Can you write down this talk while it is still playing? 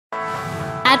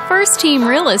At First Team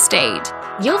Real Estate,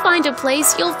 you'll find a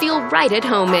place you'll feel right at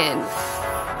home in.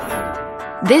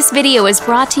 This video is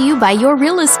brought to you by your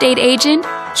real estate agent,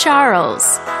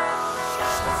 Charles.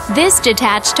 This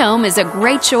detached home is a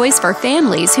great choice for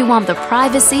families who want the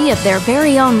privacy of their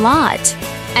very own lot,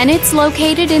 and it's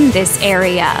located in this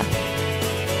area.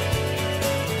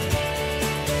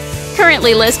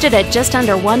 Currently listed at just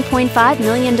under $1.5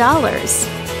 million,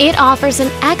 it offers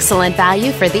an excellent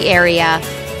value for the area.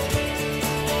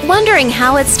 Wondering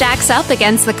how it stacks up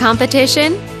against the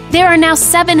competition? There are now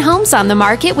 7 homes on the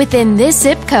market within this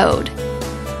zip code.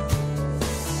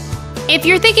 If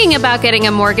you're thinking about getting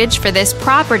a mortgage for this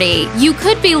property, you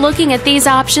could be looking at these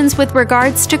options with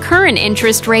regards to current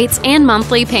interest rates and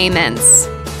monthly payments.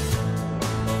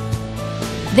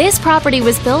 This property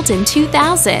was built in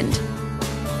 2000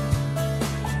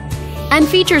 and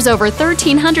features over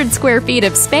 1,300 square feet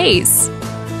of space,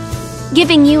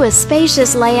 giving you a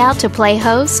spacious layout to play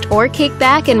host or kick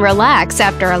back and relax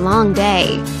after a long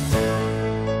day.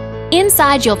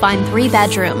 Inside, you'll find 3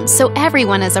 bedrooms, so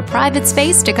everyone has a private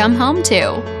space to come home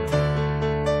to,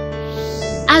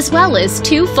 as well as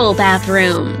 2 full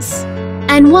bathrooms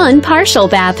and 1 partial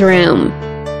bathroom.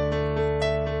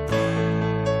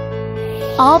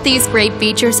 All these great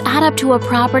features add up to a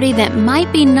property that might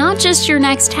be not just your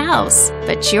next house,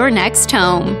 but your next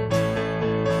home.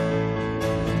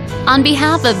 On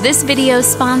behalf of this video's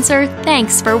sponsor,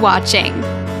 thanks for watching.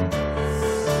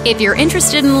 If you're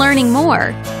interested in learning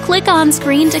more, click on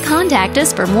screen to contact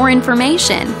us for more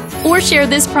information or share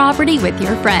this property with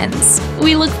your friends.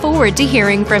 We look forward to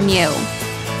hearing from you.